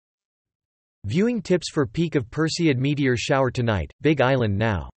Viewing tips for peak of Perseid meteor shower tonight, Big Island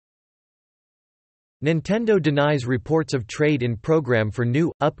now. Nintendo denies reports of trade-in program for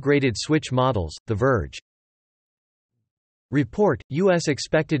new, upgraded Switch models, The Verge. Report, U.S.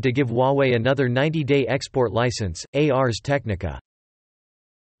 expected to give Huawei another 90-day export license, Ars Technica.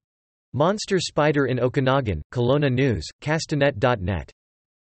 Monster spider in Okanagan, Kelowna News, Castanet.net.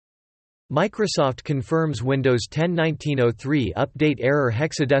 Microsoft confirms Windows 10 1903 update error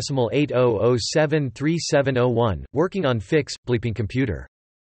hexadecimal 80073701, working on fix, bleeping computer.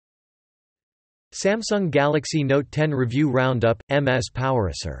 Samsung Galaxy Note 10 review roundup, MS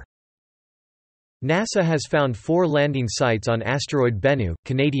PowerUser. NASA has found 4 landing sites on asteroid Bennu,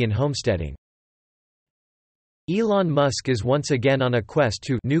 Canadian homesteading. Elon Musk is once again on a quest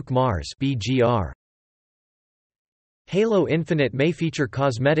to nuke Mars (BGR). Halo Infinite may feature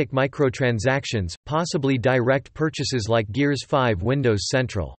cosmetic microtransactions, possibly direct purchases like Gears 5 Windows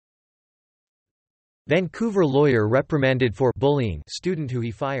Central. Vancouver lawyer reprimanded for bullying student who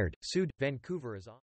he fired, sued. Vancouver is